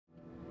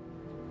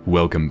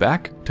Welcome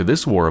back to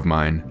this war of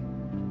mine.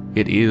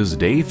 It is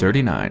day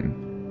 39.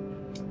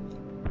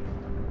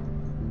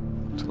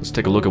 So let's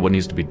take a look at what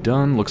needs to be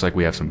done. Looks like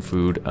we have some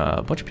food.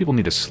 A bunch of people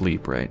need to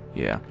sleep, right?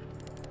 Yeah.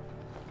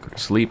 Go to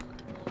sleep.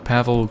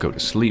 Pavel, go to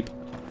sleep.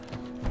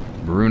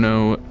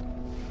 Bruno,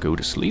 go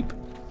to sleep.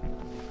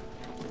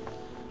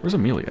 Where's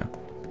Amelia?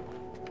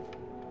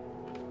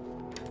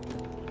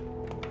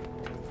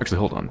 Actually,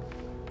 hold on.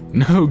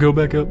 No, go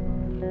back up.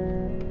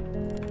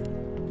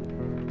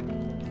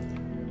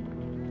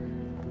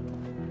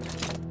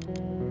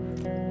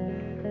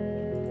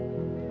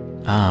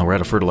 Ah, we're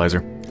out of fertilizer.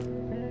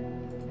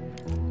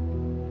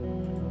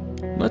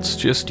 Let's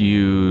just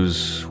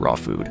use raw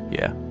food,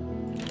 yeah.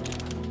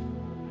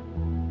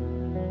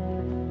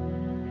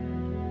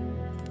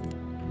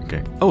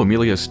 Okay. Oh,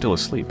 Amelia's still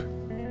asleep.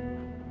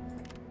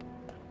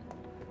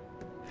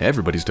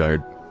 Everybody's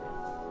tired.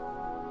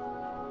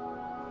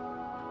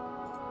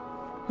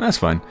 That's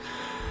fine.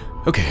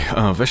 Okay,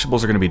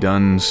 vegetables are gonna be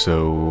done,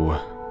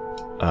 so...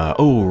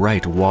 oh,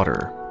 right,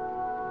 water.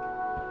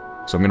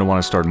 So I'm gonna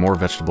want to start more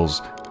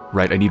vegetables.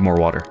 Right, I need more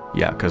water.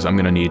 Yeah, because I'm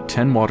gonna need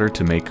 10 water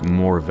to make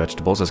more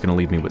vegetables. That's gonna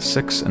leave me with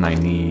 6, and I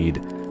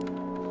need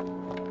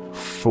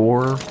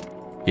 4.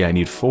 Yeah, I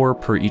need 4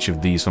 per each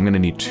of these, so I'm gonna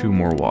need 2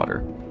 more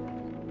water.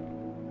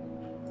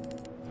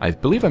 I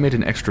believe I made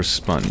an extra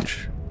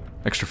sponge.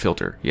 Extra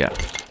filter, yeah.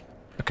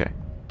 Okay.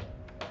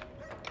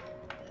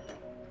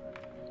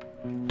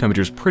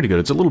 Temperature's pretty good.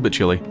 It's a little bit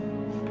chilly.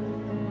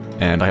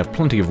 And I have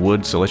plenty of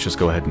wood, so let's just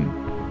go ahead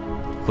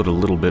and put a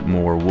little bit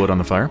more wood on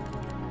the fire.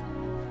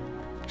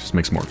 Just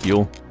makes more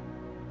fuel.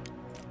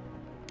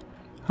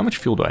 How much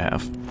fuel do I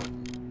have?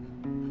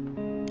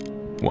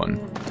 1.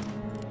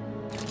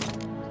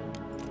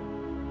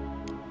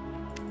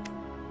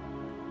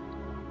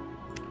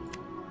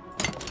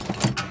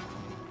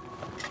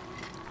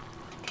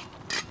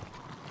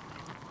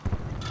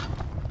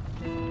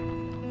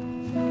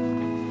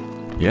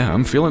 Yeah,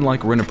 I'm feeling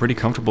like we're in a pretty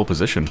comfortable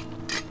position.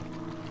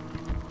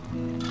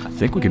 I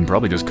think we can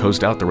probably just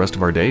coast out the rest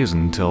of our days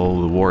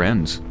until the war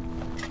ends.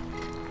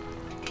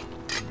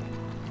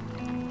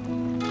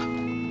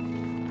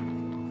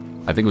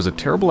 I think it was a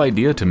terrible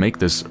idea to make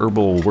this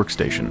herbal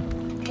workstation,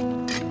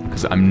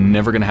 because I'm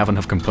never going to have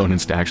enough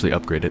components to actually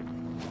upgrade it.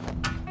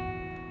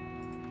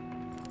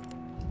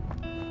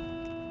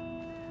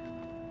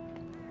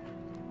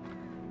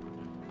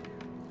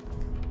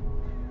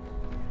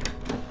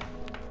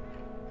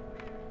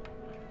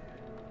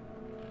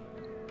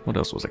 What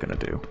else was I going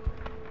to do?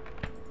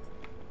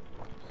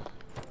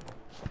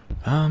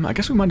 I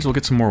guess we might as well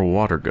get some more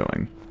water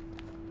going,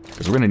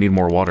 because we're going to need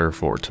more water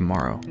for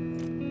tomorrow.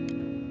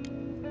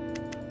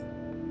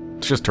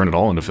 Let's just turn it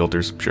all into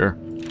filters, sure.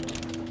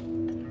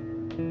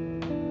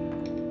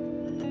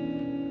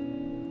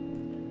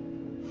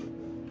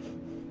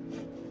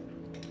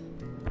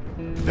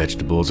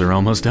 Vegetables are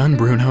almost done,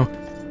 Bruno.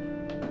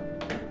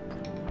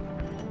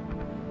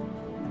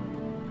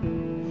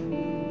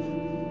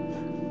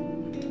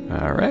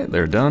 Alright,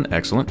 they're done.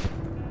 Excellent.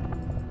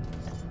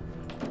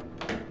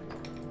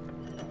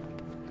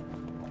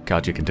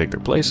 Katya can take their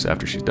place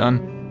after she's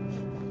done.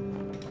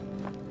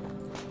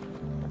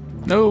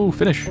 No,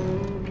 finish.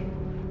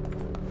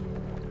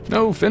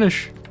 No,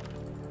 finish.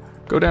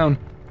 Go down.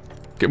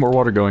 Get more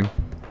water going.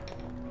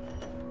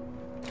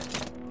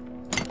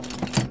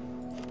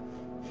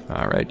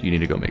 Alright, you need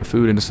to go make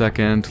food in a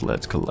second.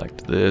 Let's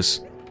collect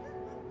this.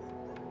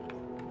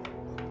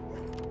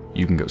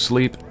 You can go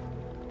sleep.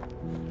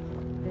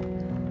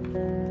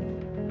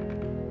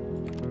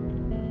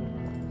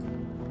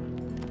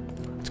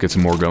 Let's get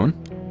some more going.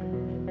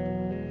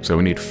 So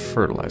we need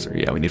fertilizer.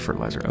 Yeah, we need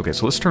fertilizer. Okay,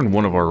 so let's turn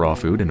one of our raw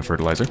food into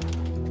fertilizer.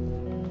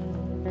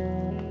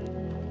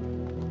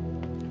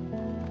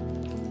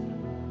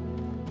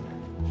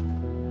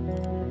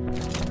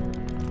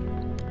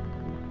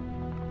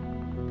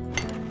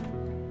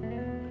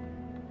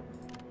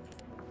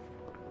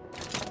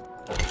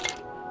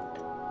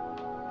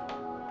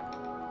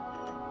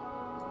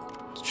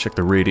 Check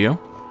the radio,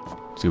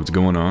 see what's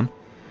going on.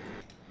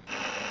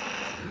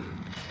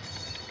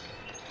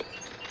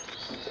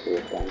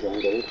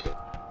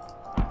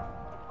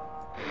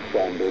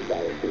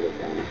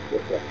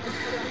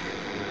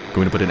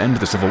 Going to put an end to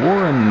the Civil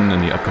War in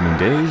the upcoming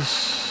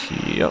days.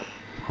 Yep,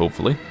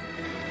 hopefully.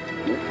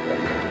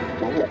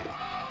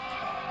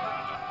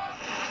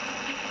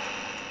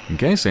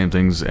 Okay, same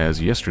things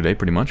as yesterday,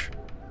 pretty much.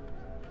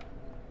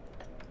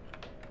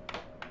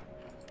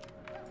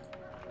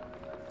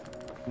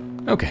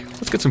 Okay,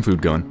 let's get some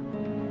food going.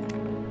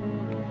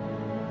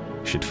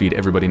 Should feed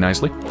everybody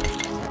nicely.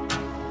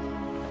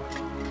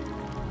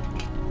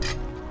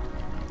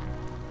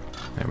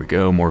 There we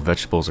go, more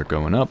vegetables are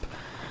going up.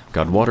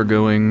 Got water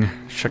going.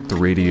 Check the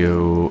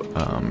radio.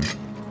 You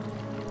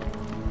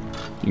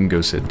can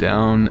go sit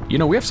down. You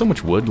know, we have so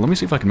much wood. Let me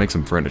see if I can make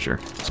some furniture.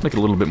 Let's make it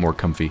a little bit more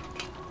comfy.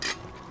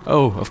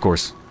 Oh, of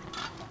course.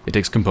 It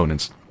takes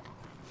components.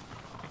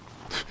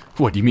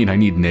 What, do you mean I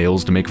need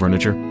nails to make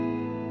furniture?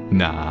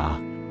 Nah.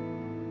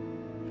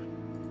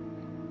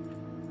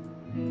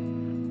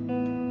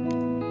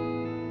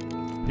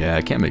 Yeah,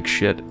 I can't make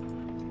shit.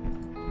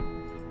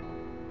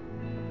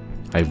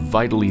 I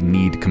vitally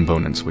need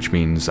components, which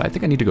means I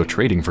think I need to go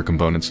trading for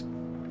components.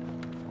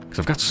 Because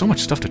I've got so much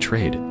stuff to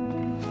trade.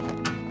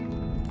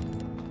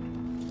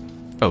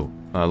 Oh,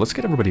 let's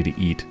get everybody to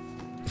eat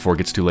before it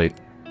gets too late.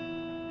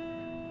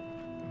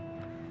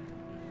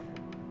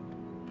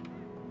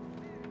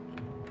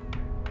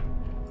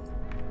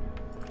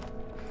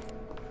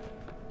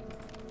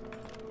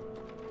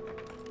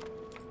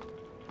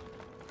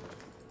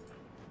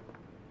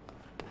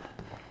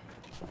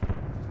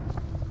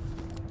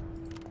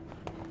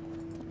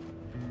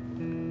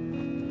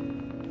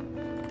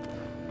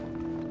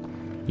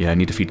 Yeah, I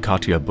need to feed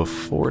Katya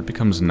before it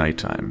becomes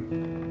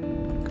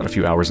nighttime. Got a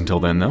few hours until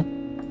then, though.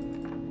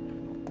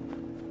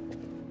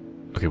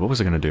 Okay, what was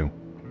I gonna do?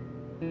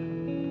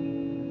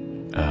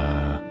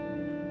 I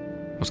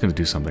was gonna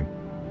do something.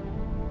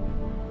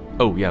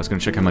 Oh, yeah, I was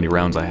gonna check how many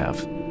rounds I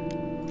have.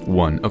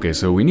 1. Okay,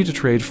 so we need to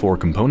trade for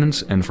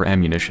components and for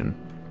ammunition.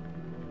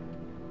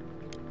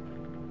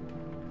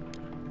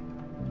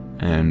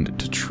 And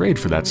to trade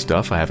for that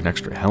stuff, I have an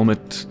extra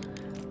helmet.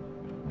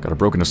 Got a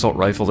broken assault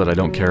rifle that I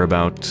don't care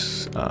about.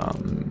 I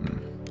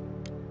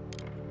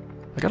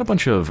got a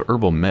bunch of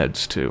herbal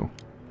meds, too.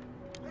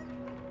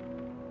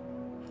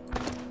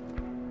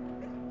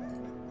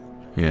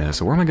 Yeah,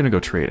 so where am I going to go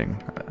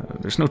trading?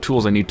 There's no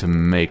tools I need to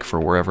make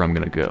for wherever I'm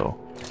going to go.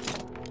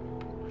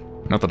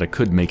 Not that I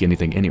could make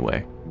anything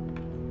anyway.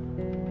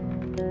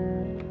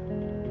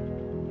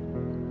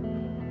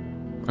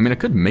 I mean, I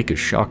could make a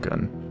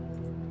shotgun.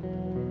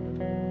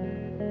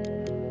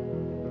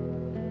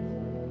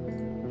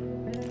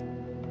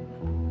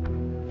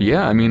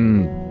 Yeah, I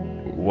mean,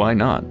 why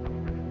not?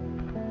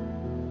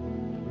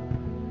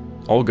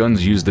 All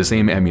guns use the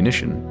same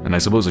ammunition, and I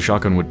suppose a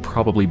shotgun would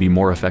probably be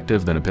more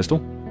effective than a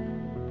pistol.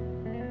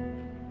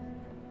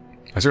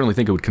 I certainly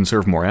think it would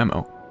conserve more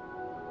ammo.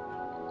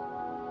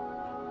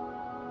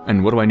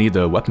 And what do I need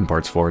the weapon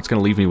parts for? It's going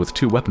to leave me with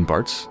 2 weapon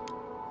parts,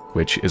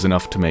 which is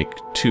enough to make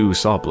 2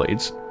 saw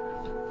blades,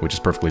 which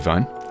is perfectly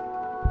fine.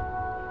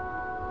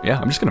 Yeah,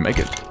 I'm just going to make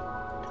it.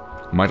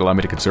 Might allow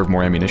me to conserve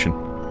more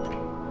ammunition.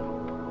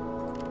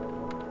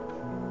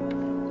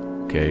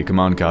 Okay, come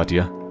on,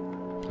 Katya.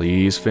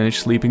 Please finish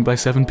sleeping by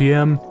 7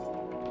 p.m.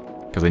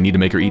 Because I need to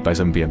make her eat by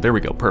 7 p.m. There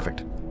we go,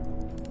 perfect.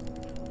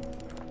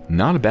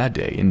 Not a bad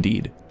day,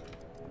 indeed.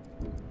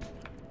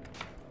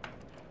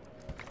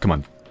 Come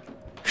on.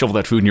 Shovel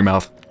that food in your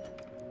mouth.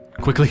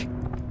 Quickly.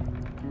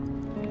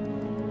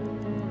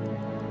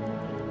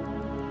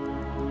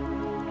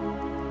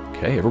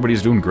 Okay,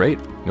 everybody's doing great.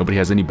 Nobody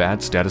has any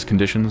bad status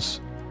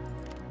conditions.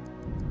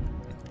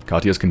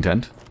 Katya's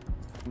content.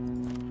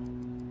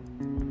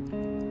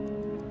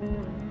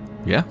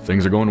 Yeah,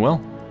 things are going well.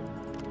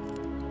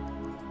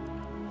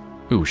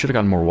 Ooh, should have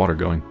gotten more water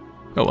going.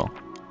 Oh well.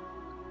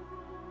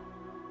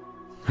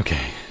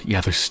 Okay, yeah,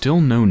 there's still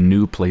no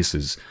new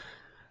places.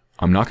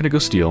 I'm not gonna go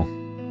steal.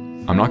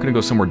 I'm not gonna go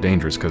somewhere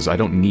dangerous, because I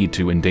don't need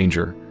to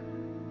endanger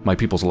my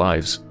people's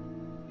lives.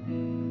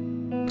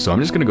 So I'm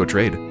just gonna go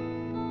trade.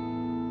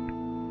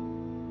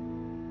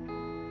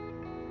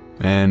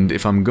 And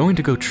if I'm going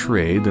to go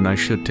trade, then I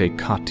should take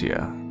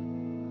Katya.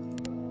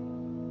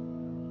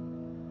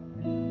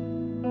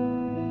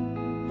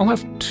 I'll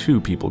have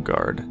 2 people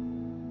guard.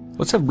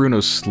 Let's have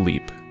Bruno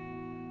sleep.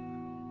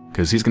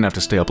 Because he's going to have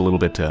to stay up a little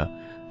bit to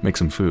make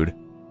some food.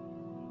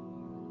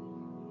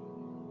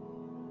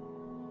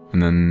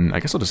 And then I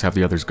guess I'll just have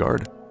the others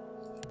guard.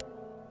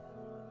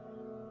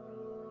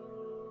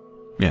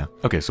 Yeah,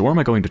 okay, so where am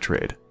I going to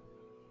trade?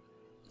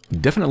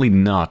 Definitely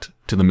not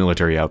to the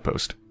military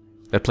outpost.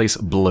 That place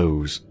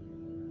blows.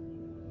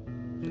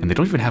 And they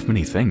don't even have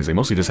many things. They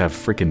mostly just have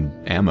freaking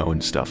ammo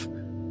and stuff.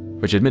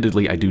 Which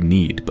admittedly I do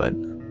need, but...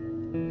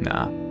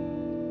 nah.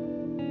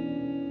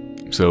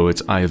 So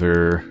it's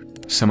either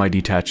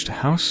semi-detached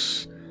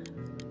house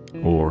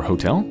or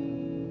hotel?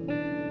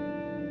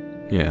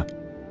 Yeah.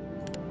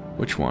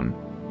 Which one?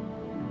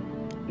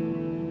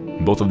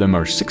 Both of them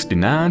are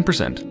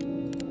 69%.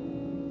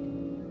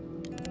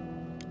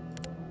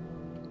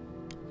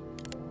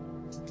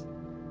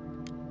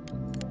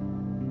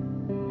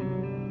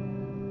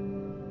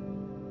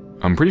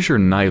 I'm pretty sure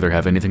neither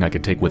have anything I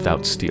could take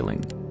without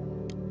stealing.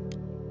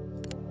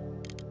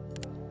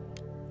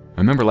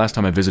 I remember last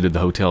time I visited the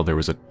hotel, there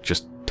was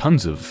just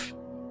tons of...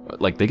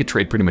 like, they could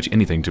trade pretty much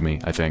anything to me,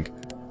 I think.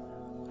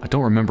 I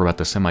don't remember about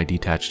the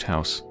semi-detached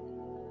house.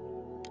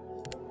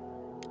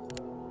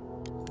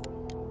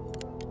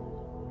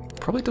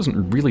 Probably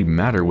doesn't really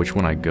matter which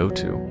one I go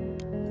to.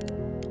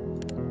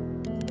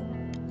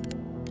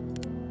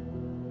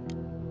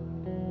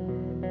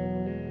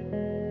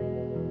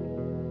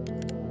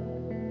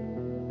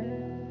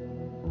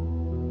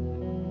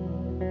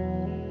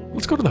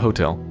 Let's go to the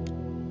hotel.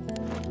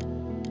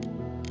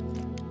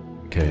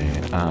 Okay,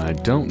 I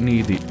don't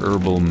need the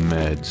herbal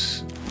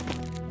meds.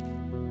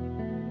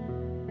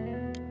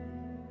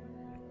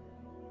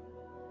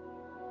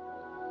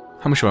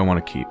 How much do I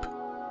want to keep?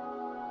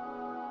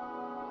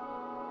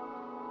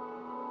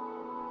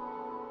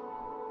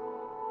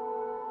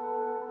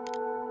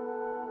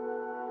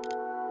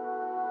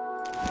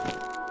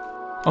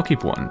 I'll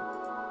keep one.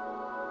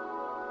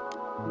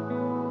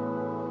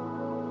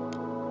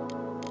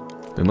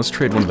 Then let's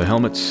trade one of the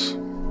helmets.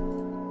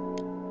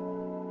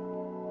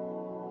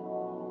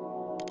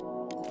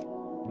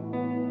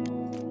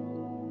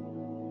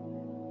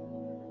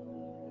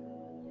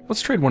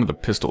 Let's trade one of the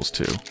pistols,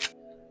 too.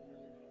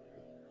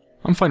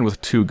 I'm fine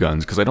with 2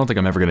 guns, because I don't think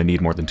I'm ever going to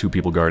need more than 2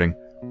 people guarding.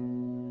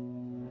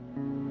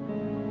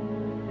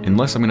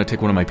 Unless I'm going to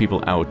take one of my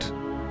people out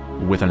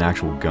with an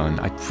actual gun.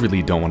 I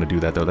really don't want to do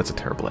that, though. That's a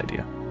terrible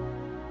idea.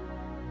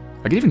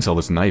 I could even sell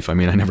this knife. I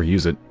mean, I never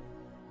use it.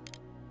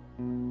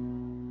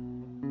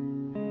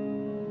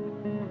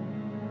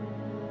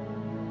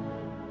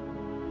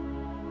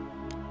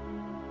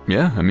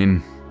 Yeah, I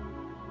mean,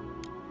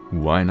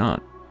 why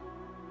not?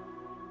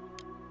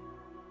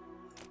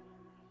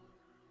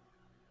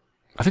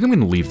 I think I'm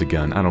going to leave the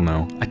gun. I don't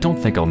know. I don't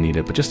think I'll need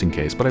it, but just in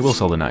case. But I will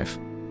sell the knife.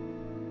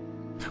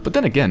 But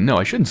then again, no,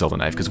 I shouldn't sell the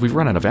knife, because if we've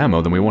run out of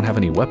ammo, then we won't have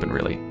any weapon,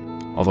 really.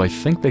 Although I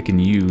think they can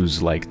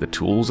use, like, the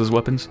tools as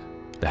weapons.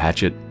 The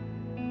hatchet.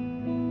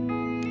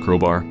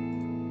 Crowbar.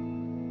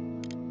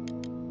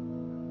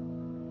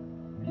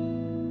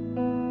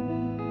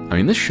 I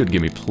mean, this should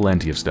give me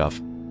plenty of stuff.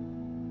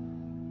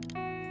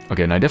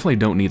 Okay, and I definitely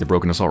don't need the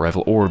broken assault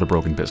rifle or the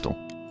broken pistol.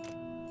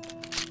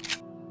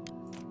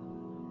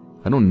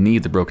 I don't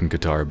need the broken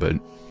guitar, but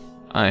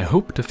I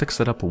hope to fix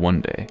that up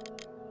one day.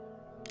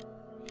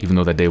 Even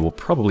though that day will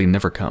probably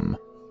never come.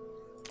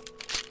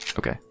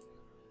 Okay.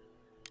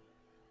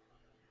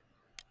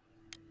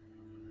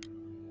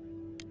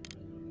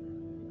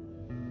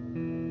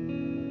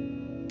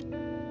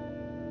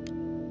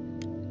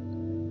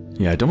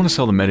 Yeah, I don't want to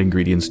sell the med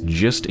ingredients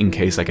just in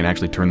case I can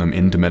actually turn them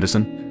into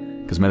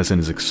medicine, because medicine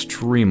is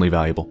extremely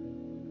valuable.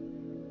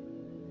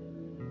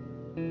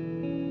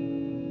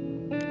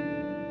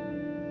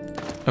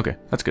 Okay,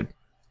 that's good.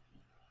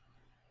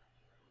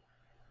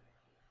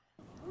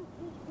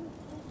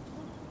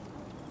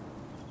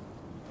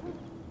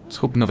 Let's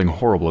hope nothing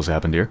horrible has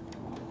happened here.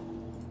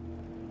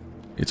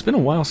 It's been a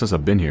while since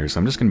I've been here, so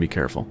I'm just gonna be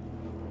careful.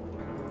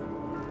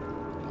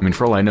 I mean,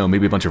 for all I know,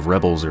 maybe a bunch of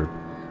rebels or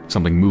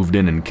something moved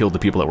in and killed the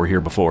people that were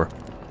here before.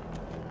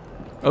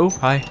 Oh,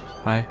 hi.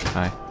 Hi,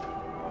 hi.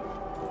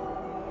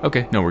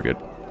 Okay, no, we're good.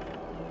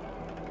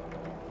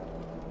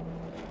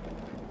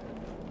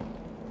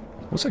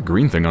 What's that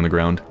green thing on the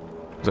ground?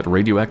 Is that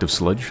radioactive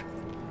sludge?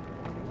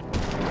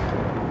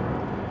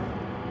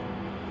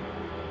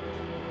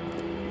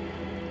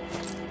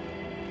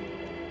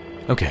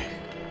 Okay.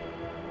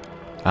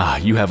 Ah,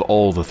 you have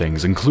all the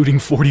things, including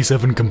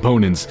 47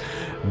 components.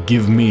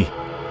 Give me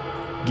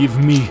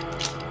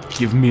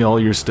all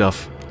your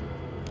stuff.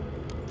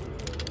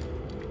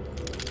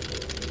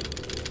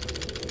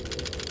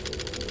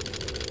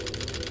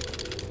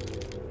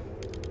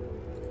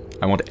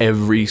 I want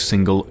every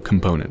single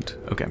component.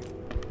 Okay.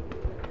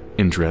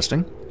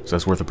 Interesting. So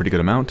that's worth a pretty good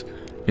amount.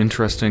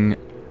 Interesting.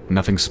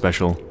 Nothing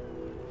special.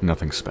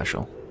 Nothing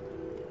special.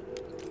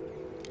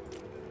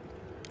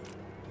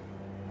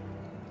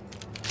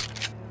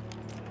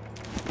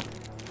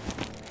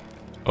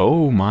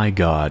 Oh my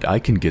god, I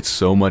can get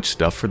so much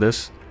stuff for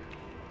this.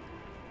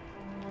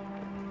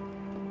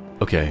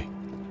 Okay.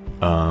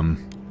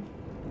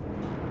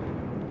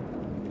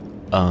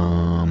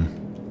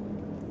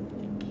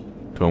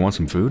 Do I want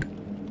some food?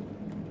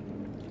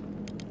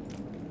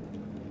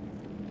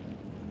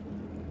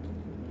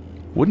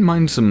 Wouldn't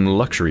mind some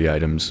luxury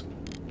items.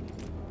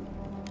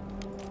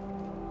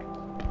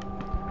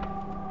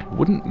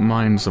 Wouldn't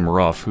mind some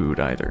raw food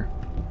either.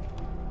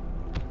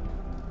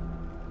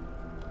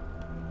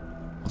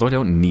 Although I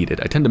don't need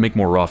it. I tend to make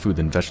more raw food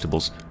than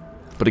vegetables.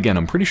 But again,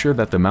 I'm pretty sure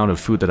that the amount of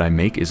food that I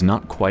make is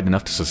not quite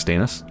enough to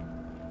sustain us.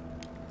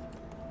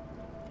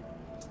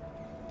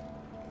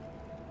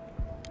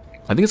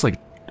 I think it's like...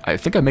 I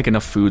think I make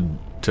enough food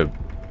to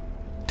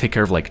take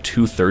care of like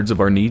 2/3 of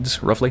our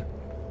needs, roughly.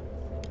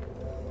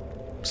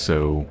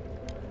 So...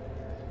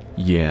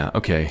 yeah,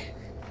 okay.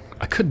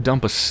 I could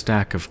dump a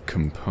stack of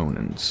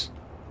components.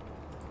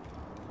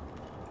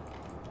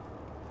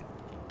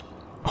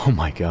 Oh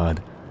my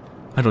god.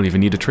 I don't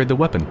even need to trade the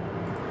weapon.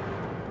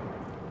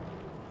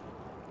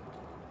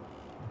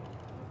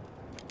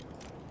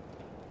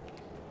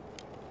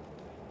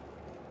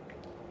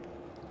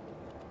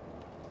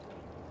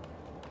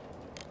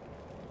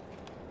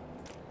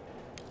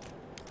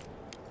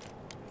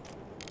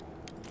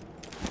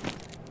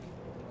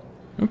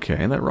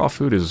 Okay, that raw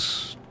food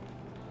is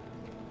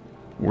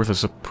worth a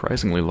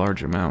surprisingly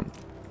large amount.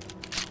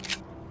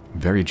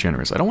 Very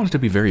generous. I don't want it to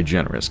be very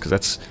generous, because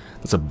that's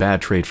a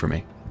bad trade for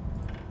me.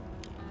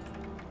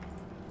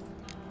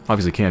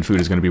 Obviously, canned food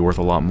is going to be worth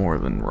a lot more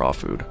than raw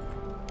food.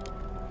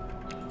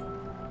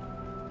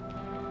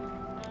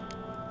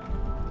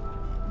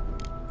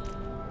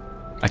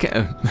 I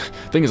can't...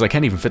 thing is, I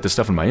can't even fit this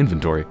stuff in my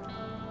inventory.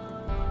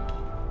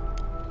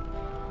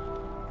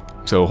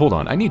 So, hold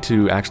on. I need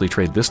to actually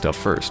trade this stuff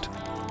first.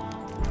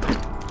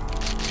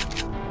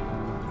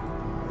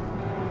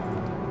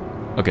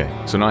 Okay,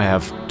 so now I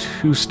have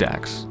 2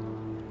 stacks.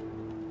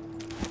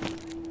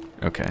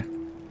 Okay.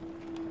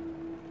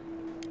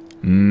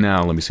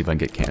 Now, let me see if I can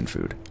get canned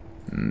food.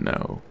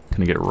 No.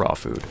 Can I get raw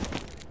food?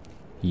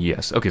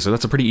 Yes. Okay, so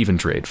that's a pretty even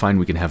trade. Fine,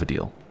 we can have a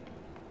deal.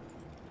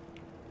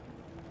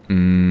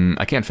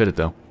 I can't fit it,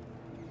 though.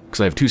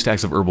 Because I have 2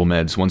 stacks of herbal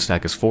meds. 1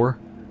 stack is 4.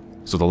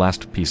 So the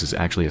last piece is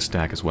actually a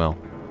stack as well.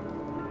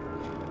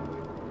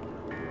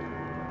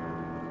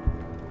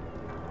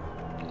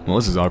 Well,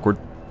 this is awkward.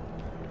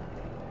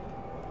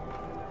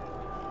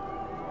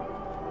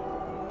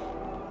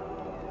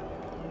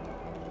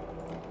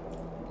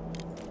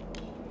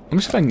 Let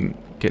me see if I can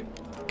get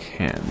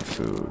canned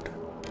food.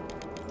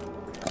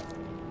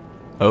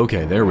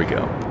 Okay, there we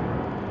go.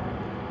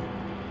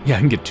 Yeah, I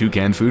can get 2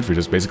 canned food for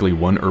just basically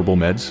 1 herbal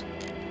meds.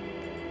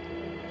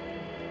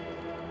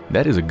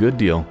 That is a good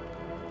deal.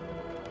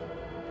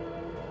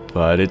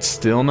 But it's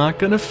still not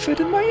gonna fit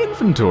in my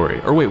inventory.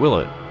 Or wait, will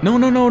it? No,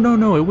 no, no, no,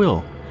 no, it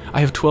will.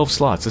 I have 12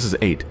 slots. This is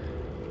 8.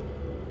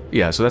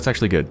 Yeah, so that's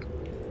actually good.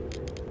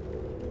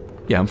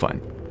 Yeah, I'm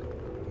fine.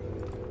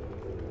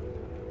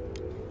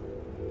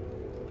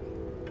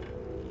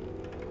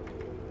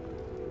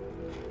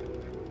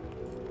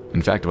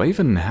 In fact, do I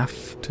even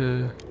have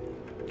to...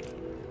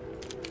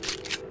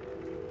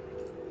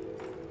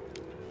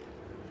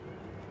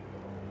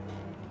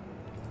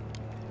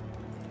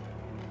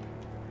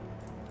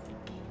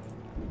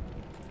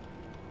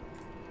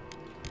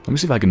 Let me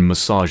see if I can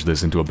massage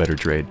this into a better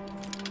trade.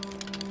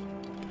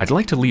 I'd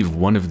like to leave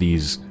one of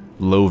these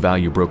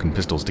low-value broken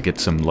pistols to get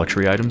some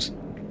luxury items.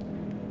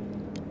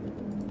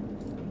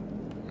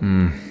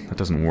 That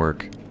doesn't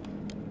work.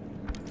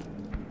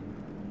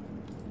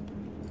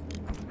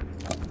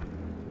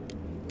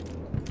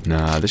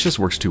 Nah, this just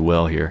works too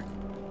well here.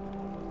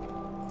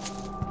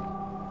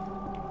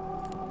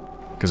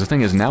 Because the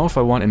thing is, now if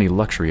I want any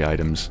luxury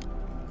items...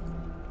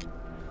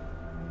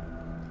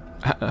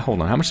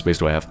 hold on, how much space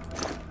do I have?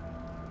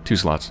 2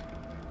 slots.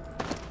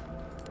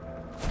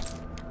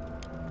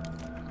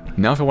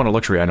 Now if I want a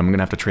luxury item, I'm going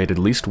to have to trade at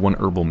least 1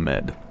 herbal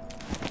med.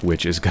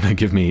 Which is going to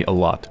give me a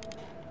lot.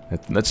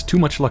 That's too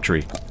much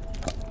luxury.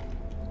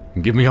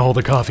 Give me all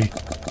the coffee.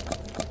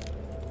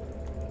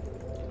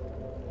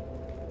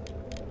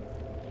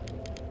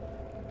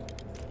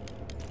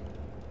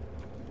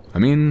 I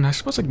mean, I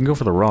suppose I can go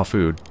for the raw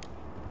food.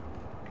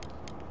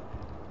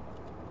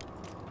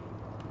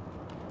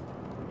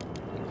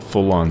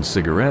 Full-on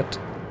cigarette.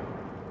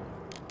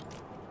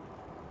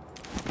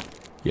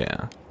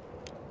 Yeah.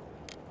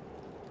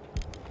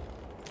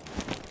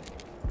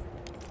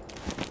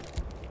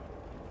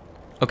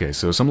 Okay,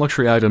 so some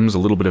luxury items, a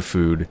little bit of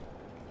food.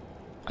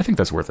 I think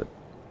that's worth it.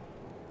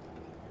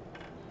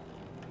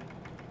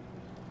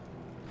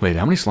 Wait,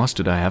 how many slots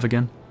did I have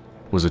again?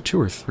 Was it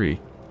 2 or 3?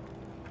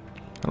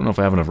 I don't know if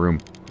I have enough room.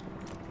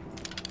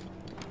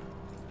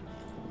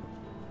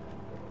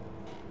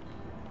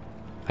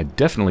 I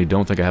definitely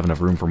don't think I have enough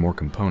room for more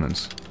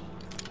components.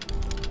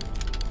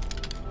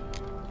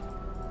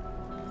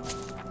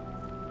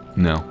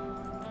 No.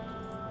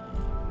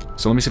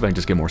 So let me see if I can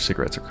just get more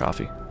cigarettes or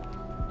coffee.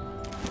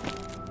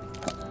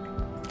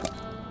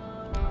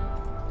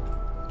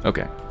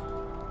 Okay.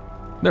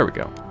 There we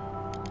go.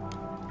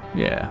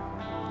 Yeah.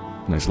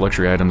 Nice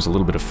luxury items, a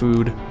little bit of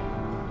food.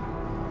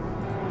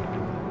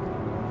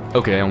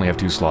 Okay, I only have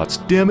 2 slots.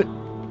 Damn it!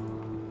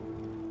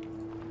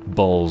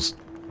 Balls.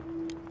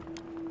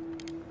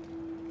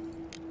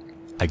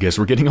 I guess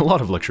we're getting a lot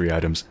of luxury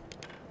items.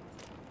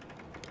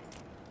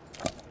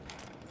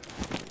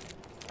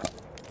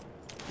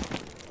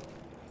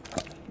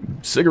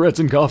 Cigarettes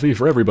and coffee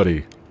for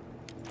everybody.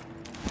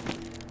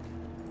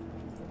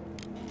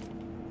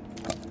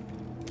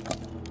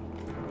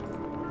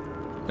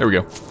 There we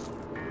go.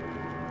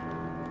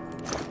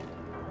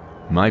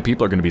 My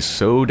people are going to be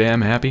so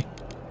damn happy.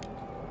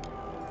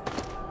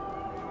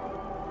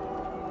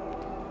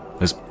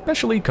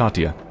 Especially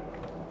Katya.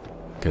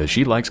 Because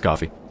she likes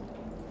coffee.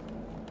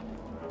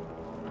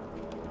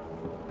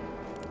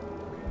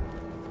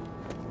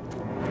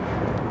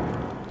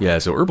 Yeah,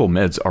 so herbal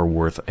meds are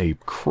worth a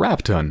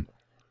crap ton.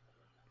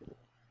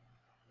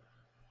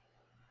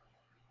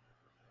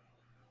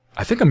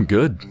 I think I'm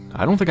good.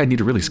 I don't think I need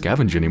to really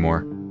scavenge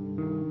anymore.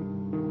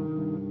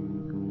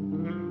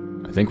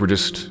 I think we're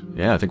just...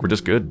 yeah, I think we're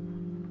just good.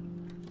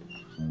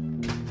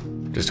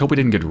 Just hope we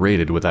didn't get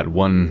raided with that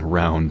 1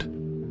 round.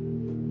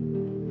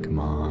 Come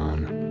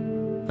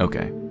on.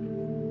 Okay.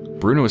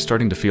 Bruno is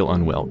starting to feel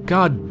unwell.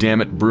 God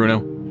damn it, Bruno.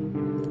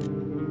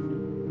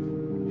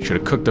 Should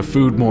have cooked the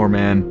food more,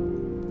 man.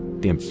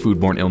 Damn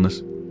foodborne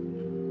illness.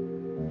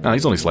 Oh,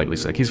 he's only slightly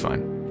sick. He's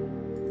fine.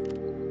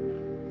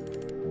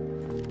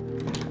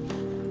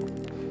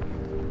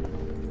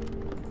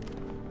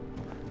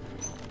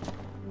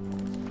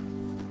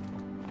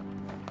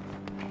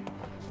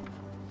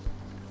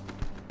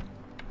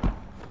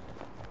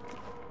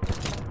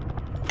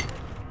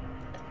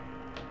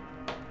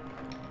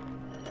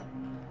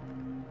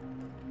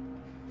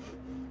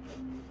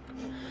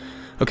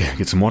 Okay,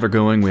 get some water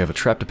going. We have a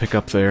trap to pick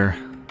up there.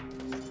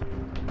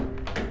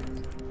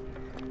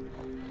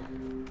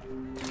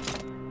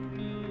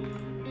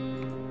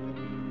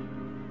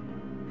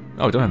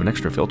 Oh, I don't have an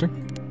extra filter?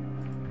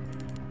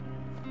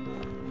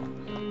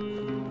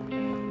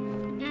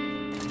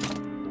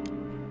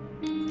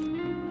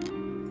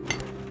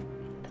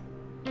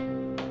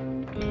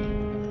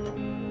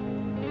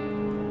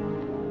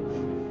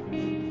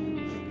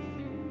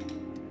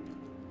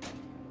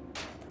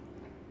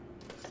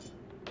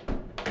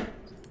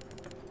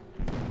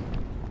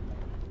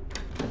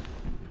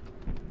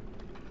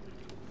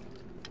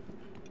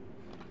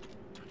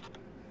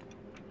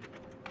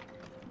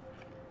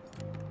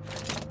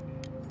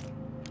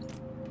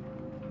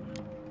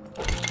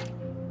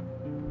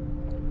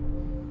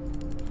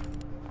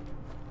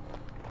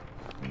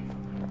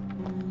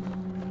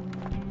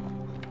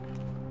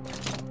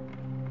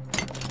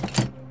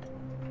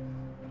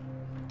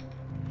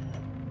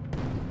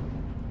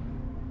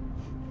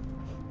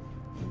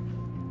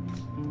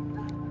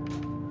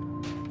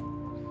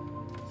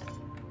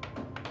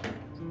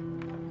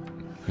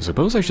 I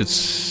suppose I should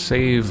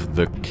save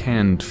the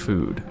canned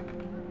food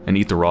and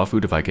eat the raw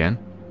food if I can.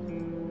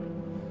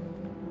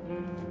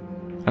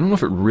 I don't know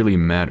if it really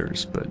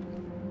matters, but,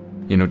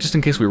 you know, just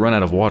in case we run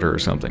out of water or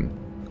something,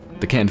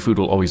 the canned food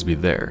will always be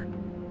there.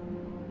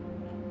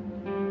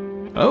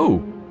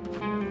 Oh!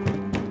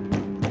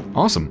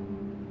 Awesome.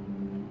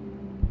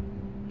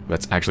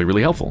 That's actually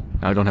really helpful.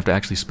 Now I don't have to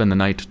actually spend the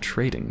night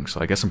trading, so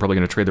I guess I'm probably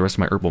going to trade the rest of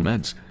my herbal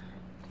meds.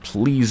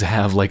 Please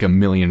have like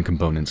 1,000,000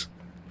 components.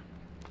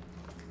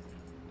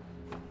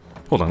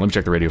 Hold on, let me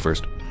check the radio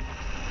first.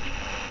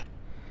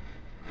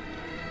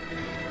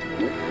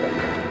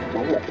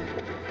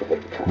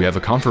 We have a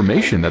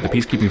confirmation that the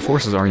peacekeeping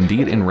forces are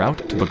indeed en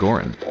route to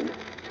Bagoran.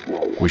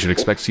 We should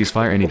expect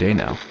ceasefire any day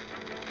now.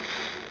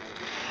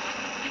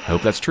 I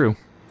hope that's true.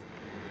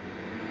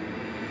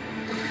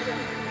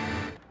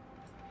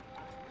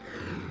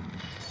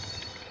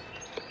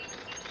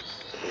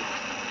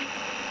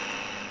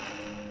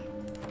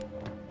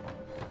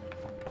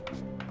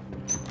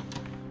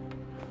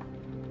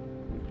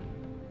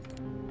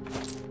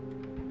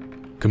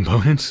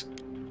 Components?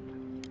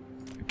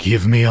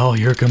 Give me all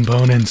your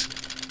components.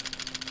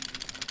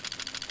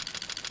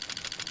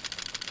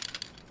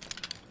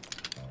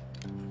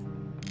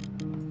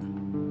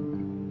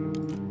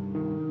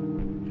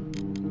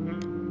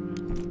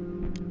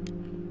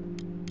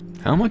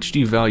 How much do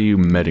you value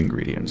med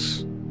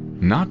ingredients?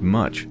 Not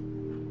much.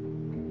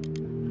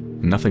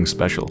 Nothing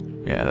special.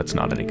 Yeah, that's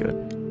not any good.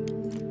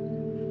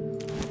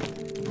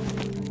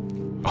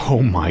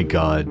 Oh my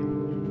god.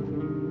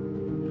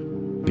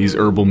 These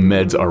herbal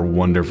meds are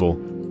wonderful.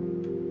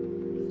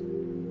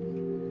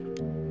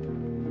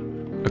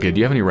 Okay, do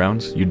you have any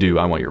rounds? You do,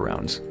 I want your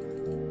rounds.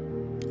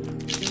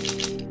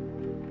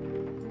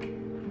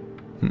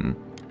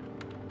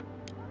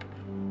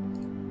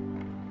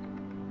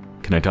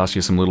 Can I toss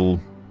you some little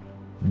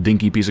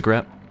dinky piece of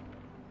crap?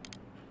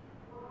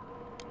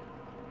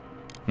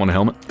 Want a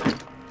helmet?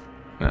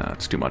 Nah,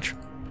 that's too much.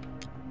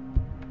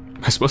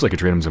 I suppose I could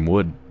trade him some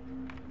wood.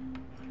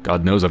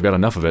 God knows I've got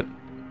enough of it.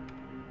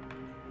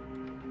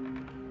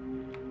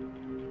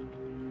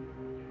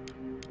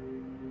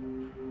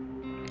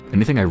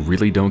 Anything I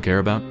really don't care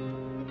about?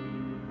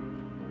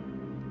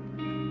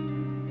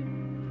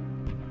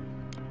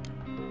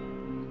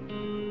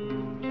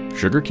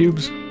 Sugar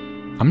cubes?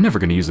 I'm never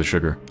gonna use the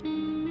sugar.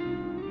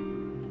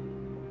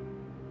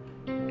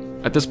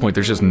 At this point,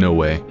 there's just no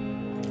way.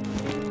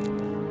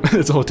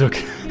 That's all it took.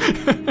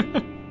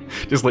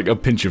 Just like a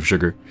pinch of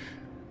sugar.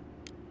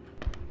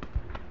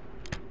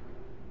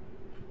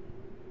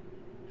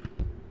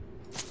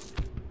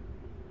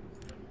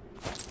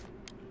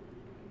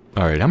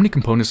 Alright, how many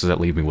components does that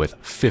leave me with?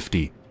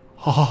 50.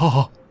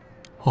 Oh.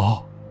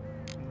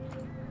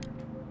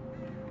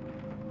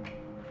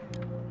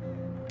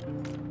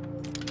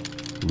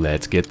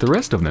 Let's get the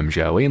rest of them,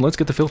 shall we? And let's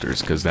get the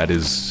filters, because that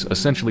is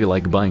essentially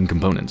like buying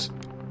components.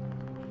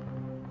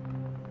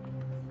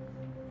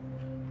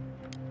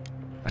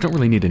 I don't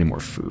really need any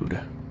more food.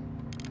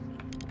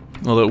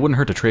 Although it wouldn't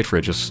hurt to trade for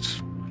it,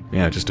 just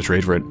to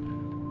trade for it.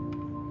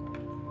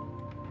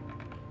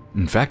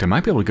 In fact, I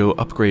might be able to go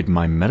upgrade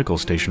my medical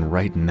station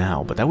right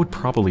now, but that would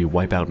probably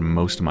wipe out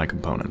most of my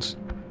components.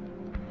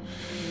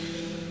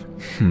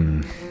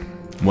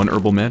 One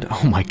herbal med?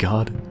 Oh my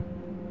god.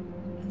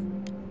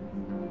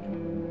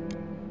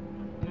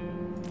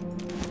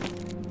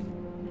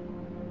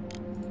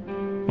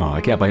 Oh,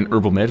 I can't buy an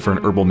herbal med for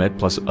an herbal med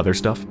plus other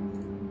stuff?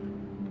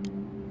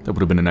 That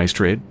would have been a nice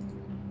trade.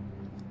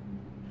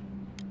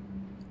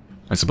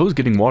 I suppose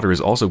getting water is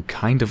also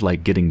kind of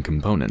like getting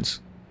components.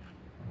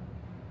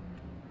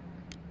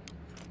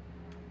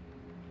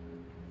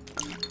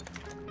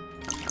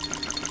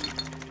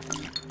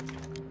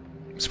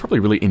 It's probably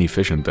really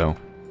inefficient, though,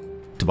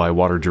 to buy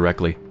water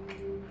directly.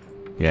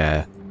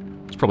 Yeah,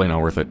 it's probably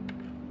not worth it.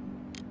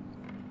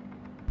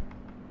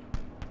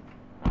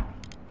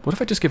 What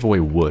if I just give away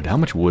wood? How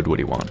much wood would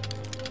he want?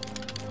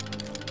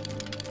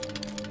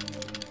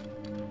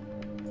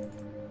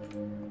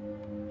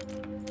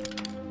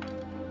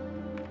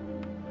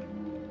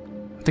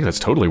 I think that's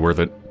totally worth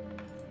it.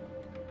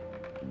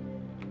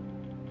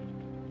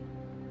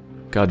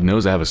 God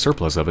knows I have a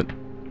surplus of it.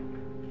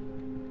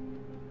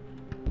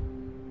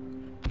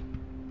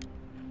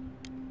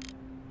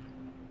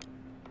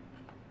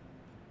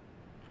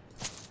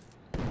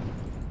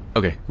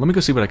 Okay, let me go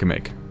see what I can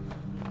make.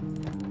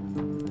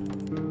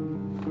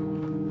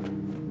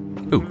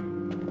 Ooh.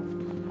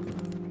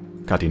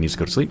 Katya needs to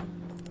go to sleep.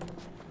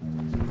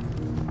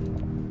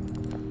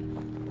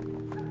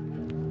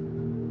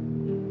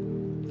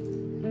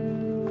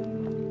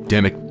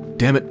 Damn it.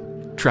 Damn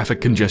it.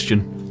 Traffic congestion.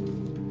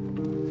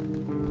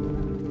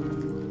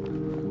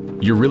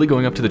 You're really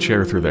going up to the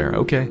chair through there.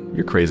 Okay,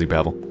 you're crazy,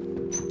 Pavel.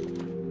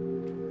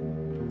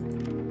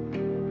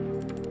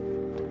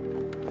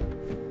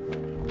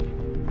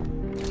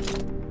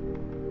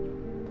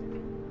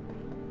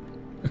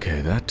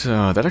 Okay,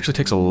 that actually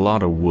takes a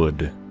lot of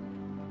wood.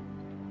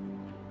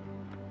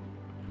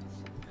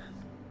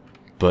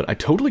 But I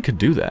totally could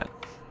do that.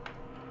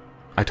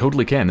 I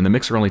totally can, and the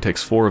mixer only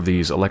takes 4 of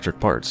these electric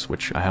parts,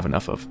 which I have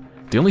enough of.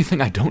 The only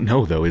thing I don't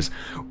know, though, is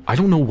I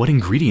don't know what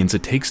ingredients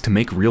it takes to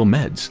make real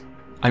meds.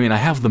 I mean, I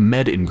have the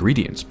med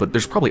ingredients, but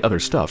there's probably other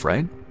stuff,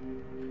 right?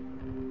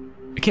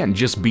 It can't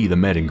just be the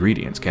med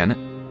ingredients, can it?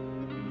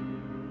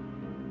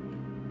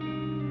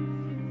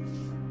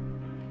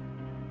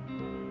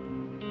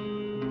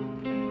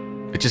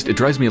 It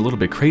drives me a little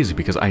bit crazy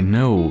because I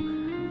know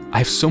I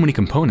have so many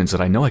components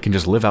that I know I can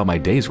just live out my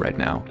days right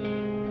now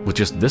with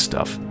just this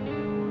stuff.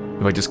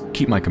 If I just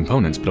keep my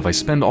components, but if I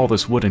spend all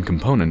this wood and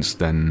components,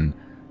 then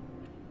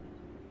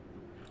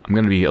I'm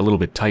gonna be a little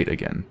bit tight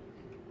again.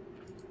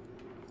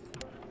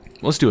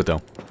 Let's do it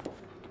though.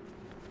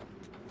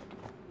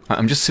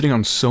 I'm just sitting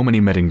on so many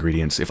med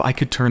ingredients. If I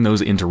could turn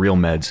those into real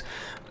meds,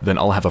 then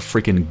I'll have a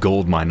freaking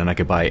gold mine and I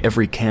could buy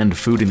every canned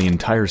food in the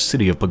entire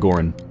city of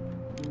Pagoran.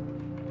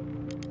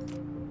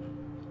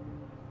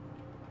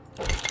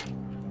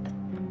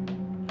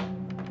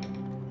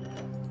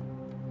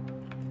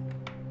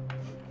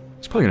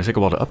 Probably gonna take a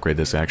while to upgrade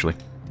this, actually.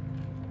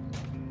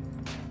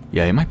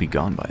 Yeah, it might be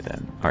gone by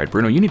then. Alright,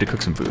 Bruno, you need to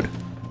cook some food.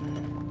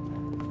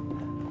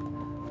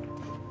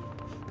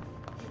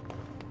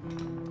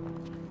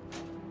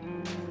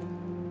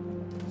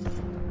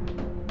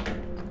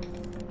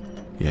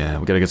 Yeah,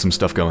 we gotta get some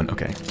stuff going.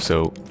 Okay,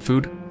 so,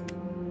 food.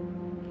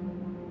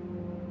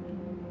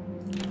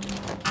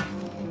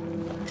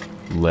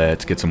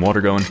 Let's get some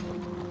water going.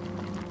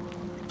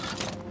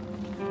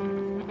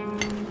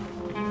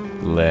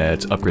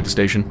 Let's upgrade the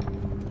station.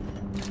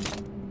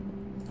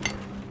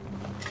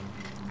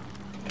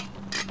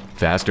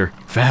 Faster,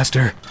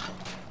 faster!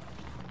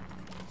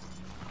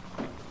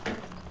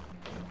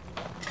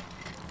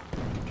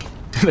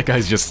 That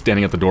guy's just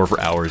standing at the door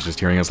for hours, just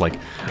hearing us, like,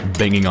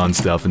 banging on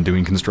stuff and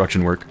doing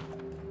construction work.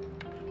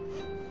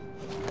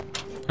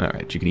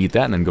 Alright, you can eat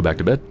that and then go back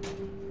to bed.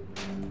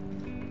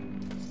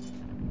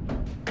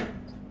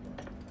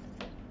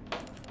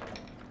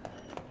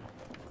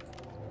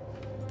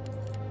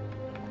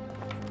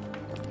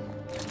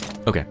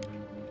 Okay.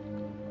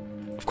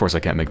 Of course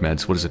I can't make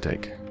meds. What does it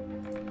take?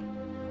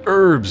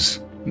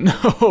 Herbs!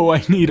 No,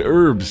 I need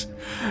herbs!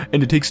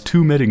 And it takes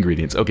 2 med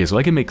ingredients. Okay, so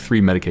I can make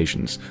 3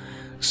 medications.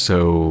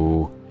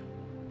 So...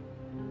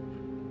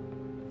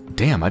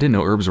 Damn, I didn't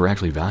know herbs were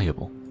actually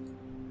valuable.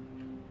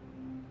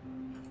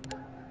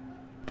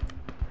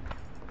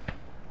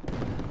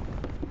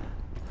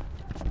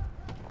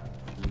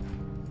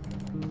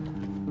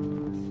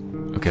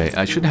 Okay,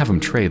 I shouldn't have him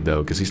trade,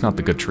 though, because he's not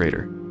the good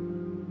trader.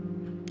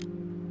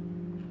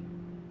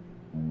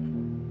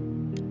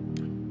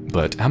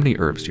 But how many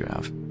herbs do you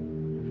have?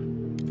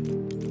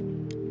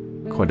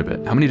 Quite a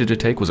bit. How many did it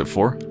take? Was it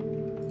 4?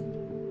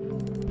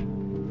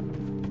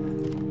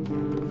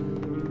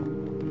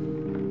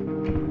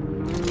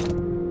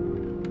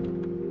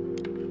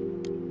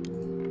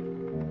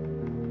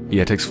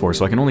 Yeah, it takes 4,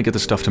 so I can only get the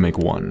stuff to make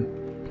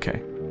 1.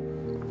 Okay.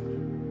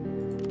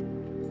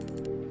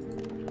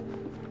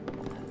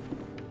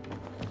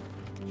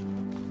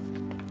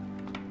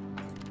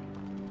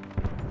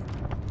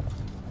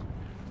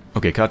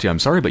 Okay, Katya, I'm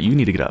sorry, but you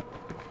need to get up.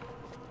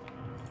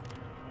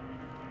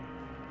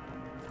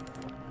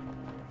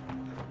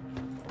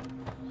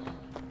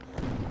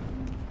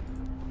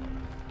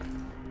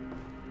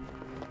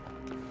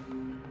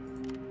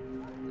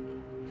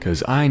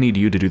 Because I need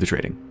you to do the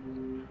trading.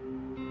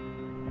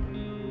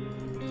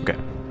 Okay.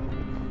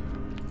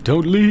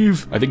 Don't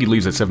leave! I think he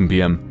leaves at 7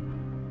 p.m.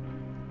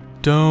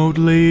 Don't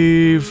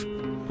leave!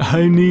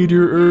 I need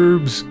your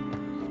herbs!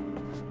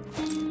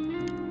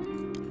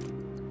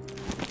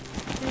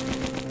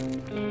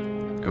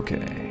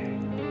 Okay.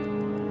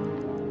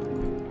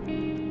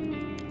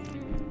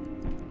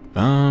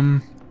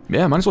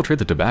 Yeah, might as well trade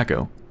the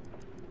tobacco.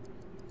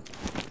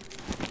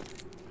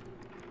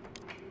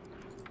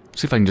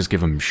 See if I can just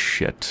give him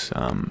shit.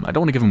 I don't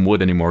want to give him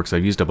wood anymore because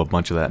I've used up a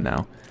bunch of that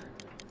now.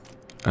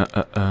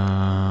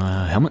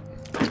 Helmet?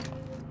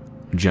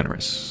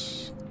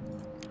 Generous.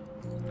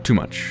 Too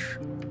much.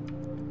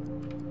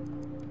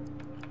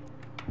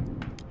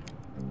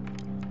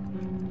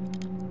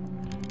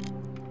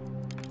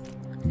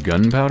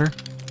 Gunpowder?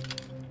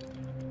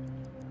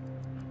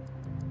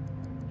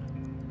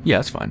 Yeah,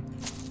 that's fine.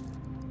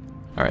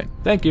 Alright,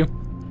 thank you.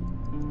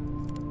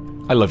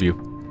 I love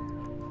you.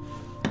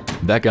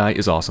 That guy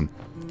is awesome.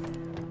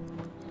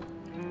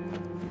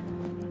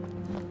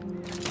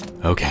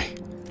 Okay.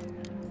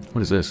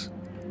 What is this?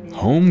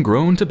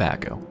 Homegrown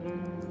tobacco.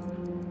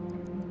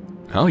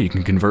 Oh, you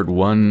can convert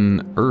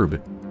 1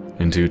 herb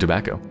into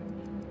tobacco.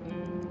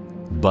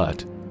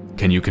 But,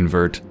 can you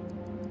convert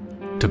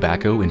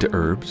tobacco into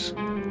herbs?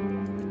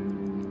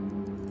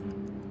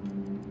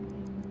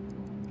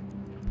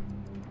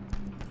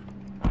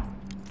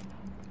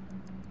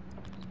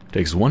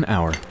 Takes 1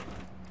 hour.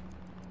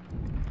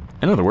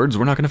 In other words,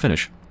 we're not going to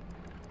finish.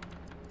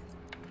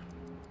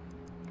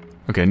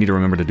 Okay, I need to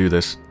remember to do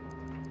this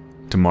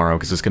tomorrow,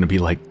 because it's going to be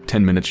like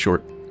 10 minutes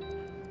short.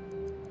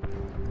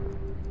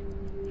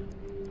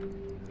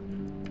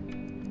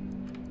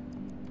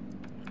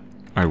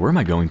 Alright, where am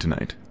I going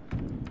tonight?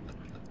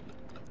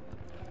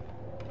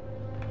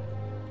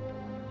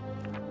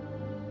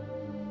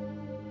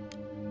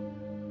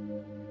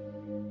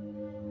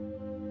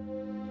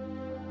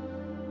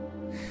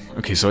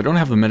 Okay, so I don't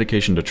have the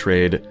medication to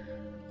trade.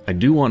 I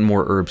do want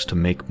more herbs to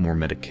make more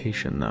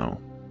medication, though.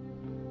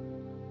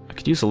 I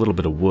could use a little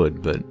bit of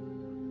wood, but...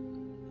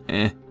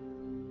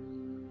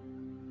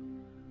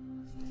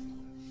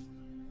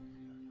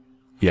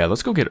 Yeah,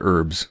 let's go get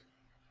herbs.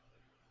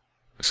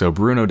 So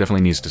Bruno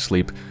definitely needs to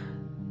sleep.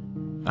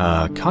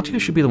 Katya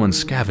should be the one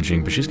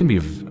scavenging, but she's gonna be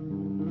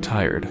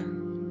tired.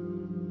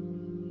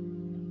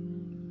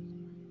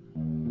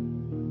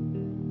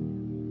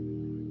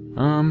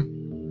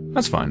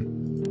 That's fine.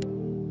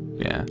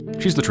 Yeah,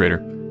 she's the trader.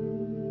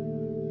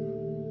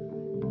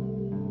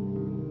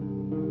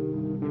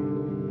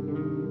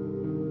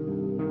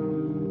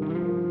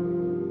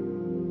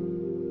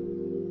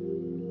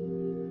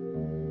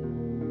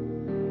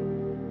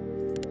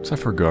 What's that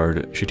for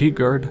guard? Shatit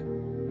guard?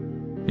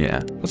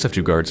 Yeah, let's have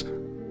 2 guards.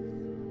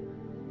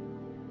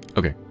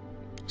 Okay.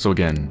 So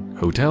again,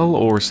 hotel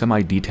or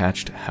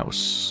semi-detached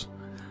house?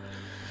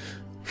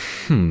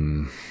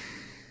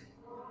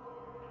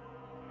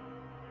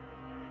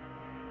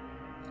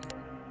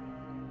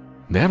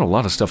 They had a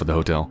lot of stuff at the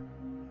hotel.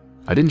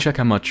 I didn't check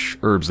how much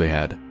herbs they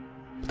had,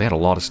 but they had a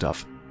lot of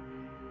stuff.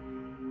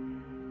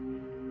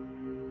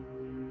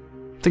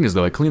 Thing is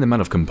though, I cleaned them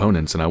out of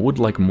components, and I would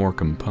like more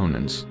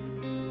components.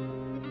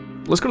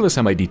 Let's go to the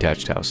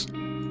semi-detached house.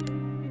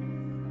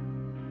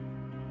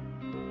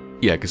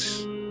 Yeah,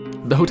 because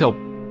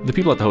the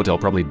people at the hotel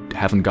probably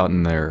haven't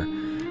gotten their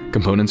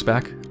components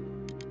back.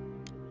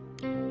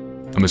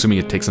 I'm assuming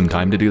it takes some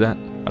time to do that.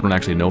 I don't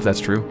actually know if that's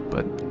true,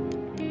 but...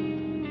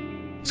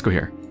 Let's go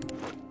here.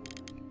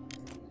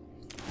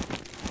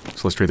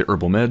 So let's trade the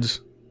herbal meds.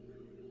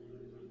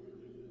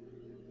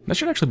 That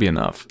should actually be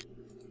enough.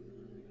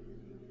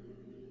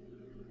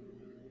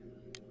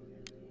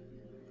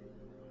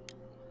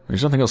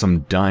 There's nothing else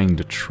I'm dying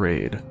to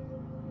trade.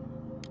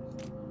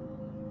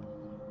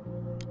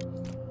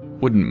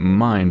 Wouldn't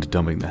mind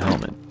dumping the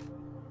helmet.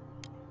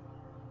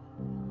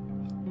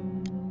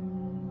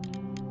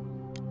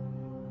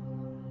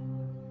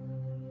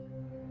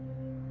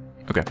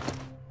 Okay.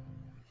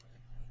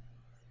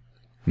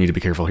 Need to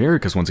be careful here,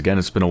 because once again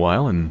it's been a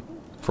while, and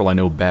for all I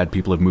know, bad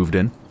people have moved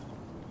in.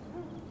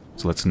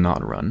 So let's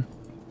not run.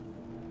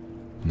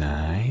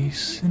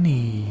 Nice and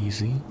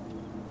easy.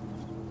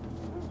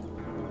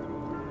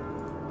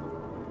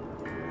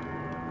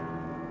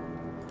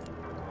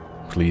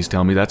 Please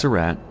tell me that's a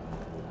rat.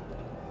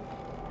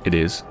 It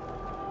is.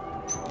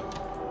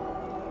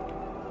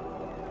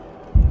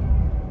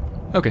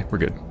 Okay, we're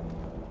good.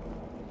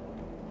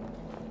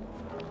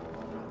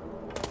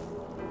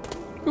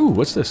 Ooh,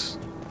 what's this?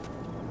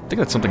 I think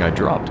that's something I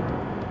dropped.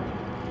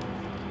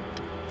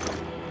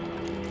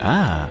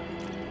 Ah.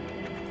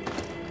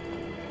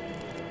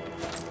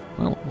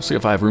 Well, we'll see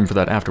if I have room for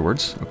that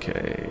afterwards.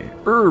 Okay.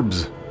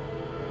 Herbs!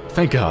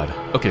 Thank God.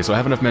 Okay, so I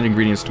have enough med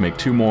ingredients to make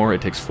 2 more. It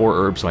takes 4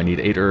 herbs, so I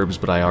need 8 herbs,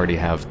 but I already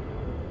have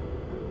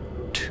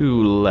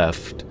 2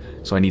 left,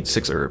 so I need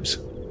 6 herbs.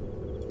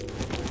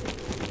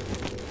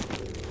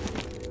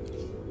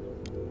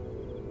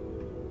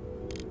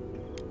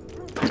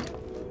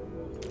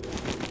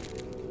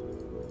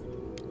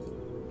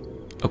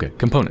 Okay,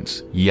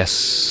 components.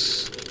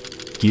 Yes!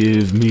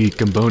 Give me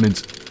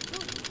components.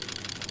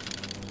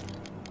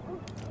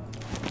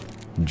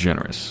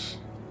 Generous.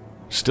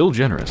 Still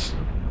generous.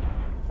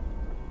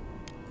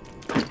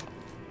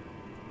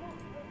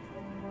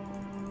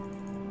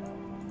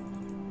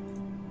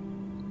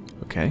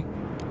 Okay.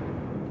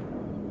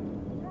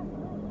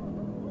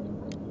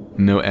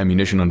 No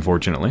ammunition,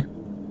 unfortunately.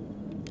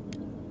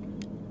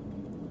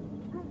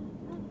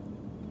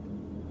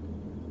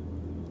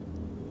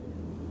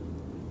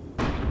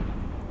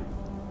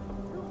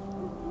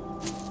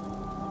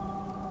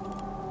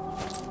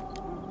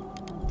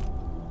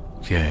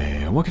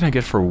 Okay, what can I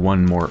get for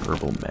 1 more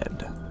herbal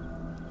med?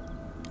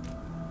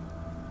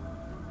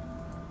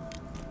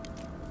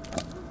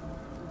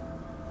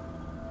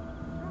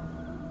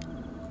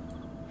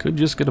 Could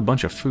just get a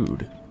bunch of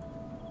food.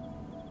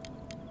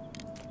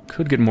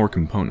 Could get more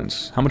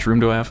components. How much room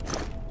do I have?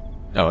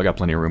 Oh, I got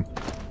plenty of room.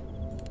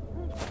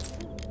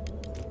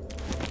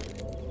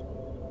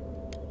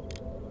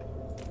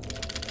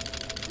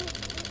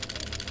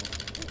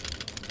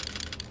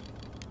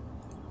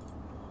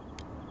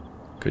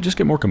 Could just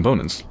get more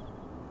components.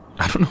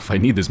 I don't know if I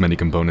need this many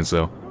components,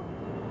 though.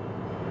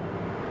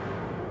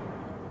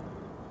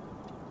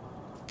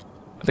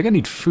 I think I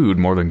need food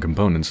more than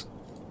components.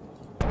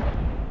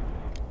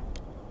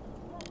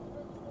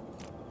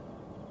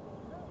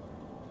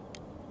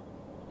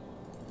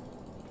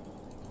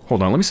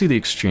 Hold on, let me see the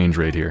exchange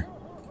rate here.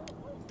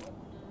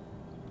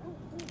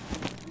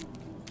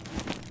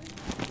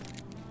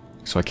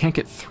 So I can't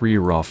get 3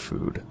 raw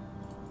food.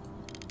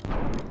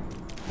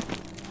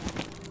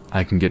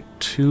 I can get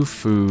 2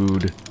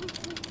 food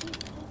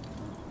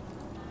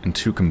and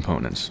 2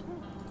 components.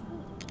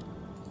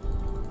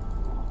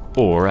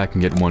 Or I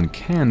can get 1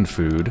 canned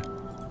food.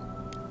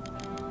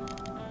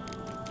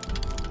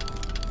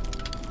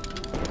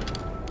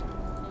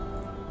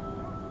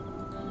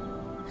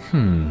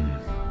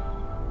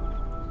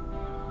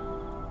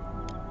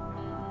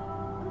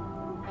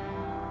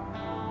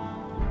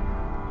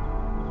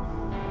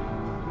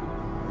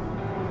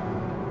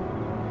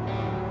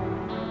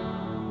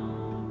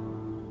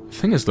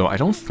 thing is, though, I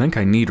don't think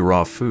I need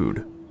raw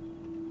food.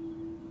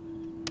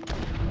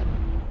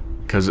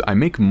 Because I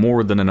make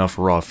more than enough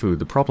raw food.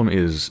 The problem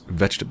is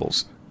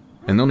vegetables.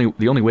 And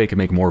the only way I can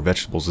make more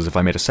vegetables is if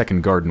I made a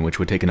second garden, which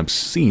would take an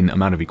obscene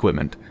amount of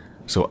equipment.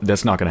 So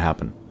that's not going to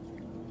happen.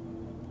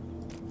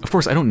 Of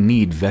course, I don't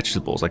need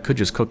vegetables. I could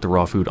just cook the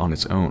raw food on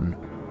its own.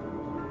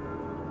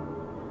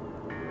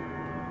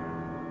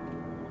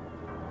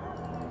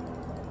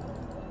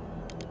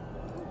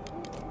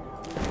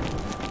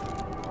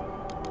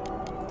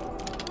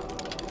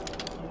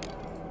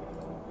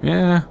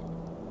 Yeah.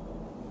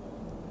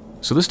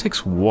 So this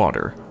takes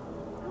water.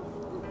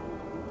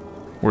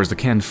 Whereas the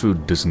canned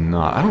food does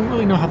not. I don't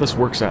really know how this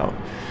works out.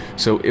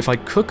 So if I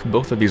cook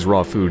both of these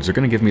raw foods, they're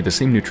going to give me the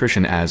same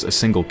nutrition as a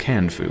single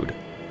canned food.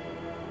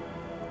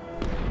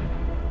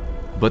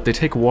 But they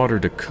take water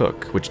to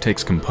cook, which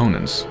takes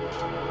components.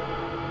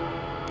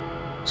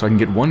 So I can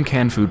get 1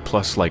 canned food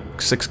plus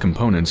like 6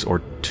 components, or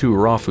 2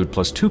 raw food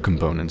plus 2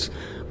 components,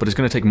 but it's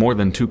going to take more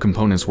than 2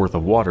 components worth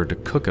of water to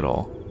cook it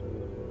all.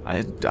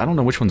 I don't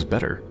know which one's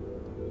better.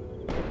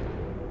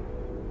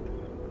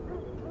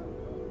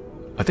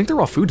 I think the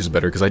raw food is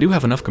better because I do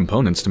have enough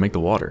components to make the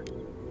water.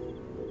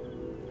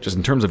 Just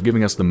in terms of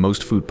giving us the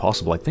most food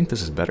possible, I think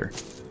this is better.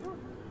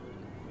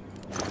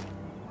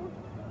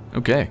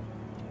 Okay.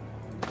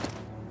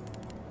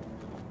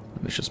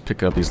 Let's just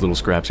pick up these little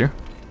scraps here.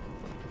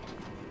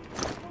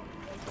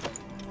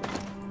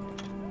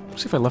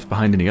 See if I left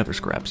behind any other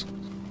scraps.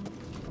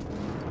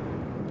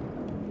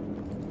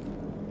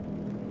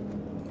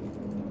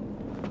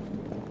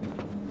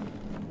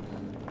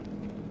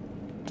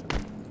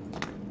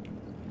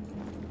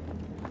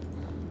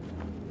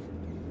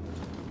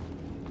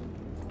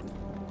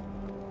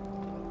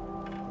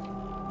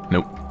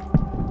 Nope.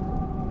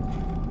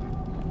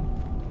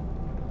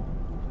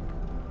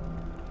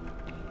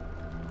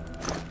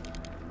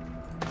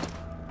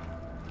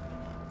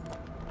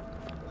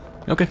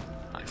 Okay,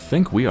 I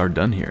think we are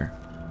done here.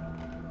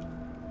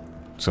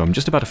 So I'm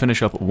just about to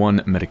finish up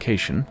 1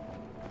 medication.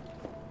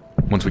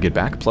 Once we get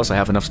back, plus I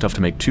have enough stuff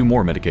to make 2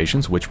 more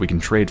medications, which we can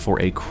trade for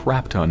a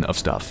crap ton of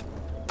stuff.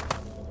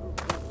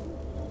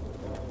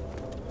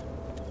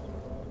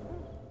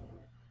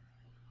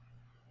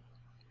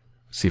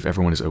 See if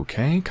everyone is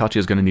okay.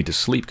 Katya's going to need to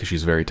sleep because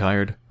she's very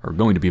tired, or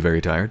going to be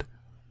very tired.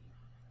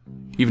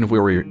 Even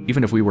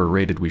if we were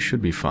raided, we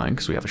should be fine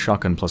because we have a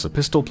shotgun plus a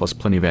pistol plus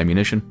plenty of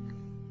ammunition.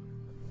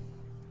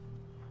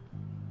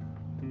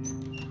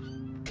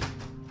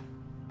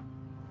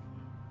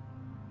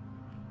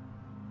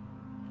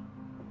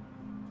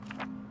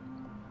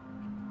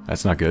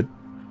 That's not good.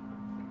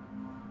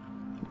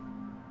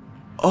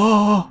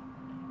 Oh!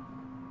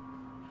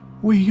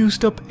 We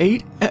used up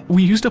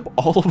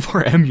all of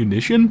our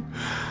ammunition?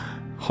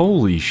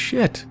 Holy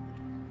shit.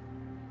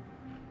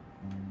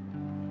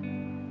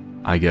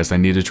 I guess I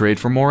need to trade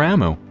for more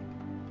ammo.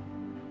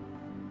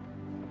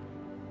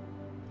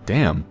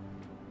 Damn.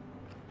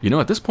 You know,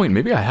 at this point,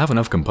 maybe I have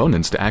enough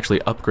components to actually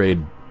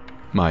upgrade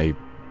my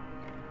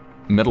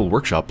metal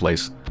workshop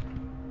place.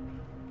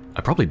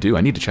 I probably do.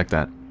 I need to check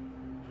that.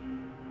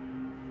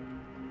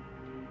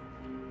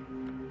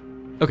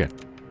 Okay.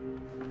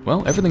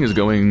 Well, everything is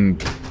going,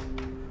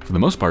 for the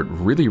most part,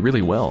 really,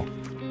 really well.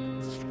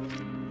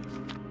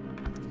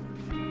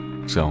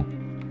 So,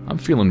 I'm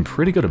feeling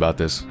pretty good about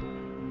this.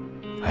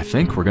 I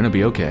think we're gonna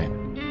be okay.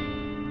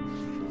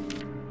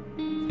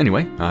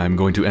 Anyway, I'm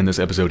going to end this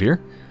episode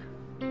here.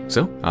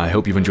 So, I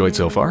hope you've enjoyed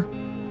so far,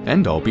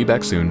 and I'll be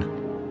back soon.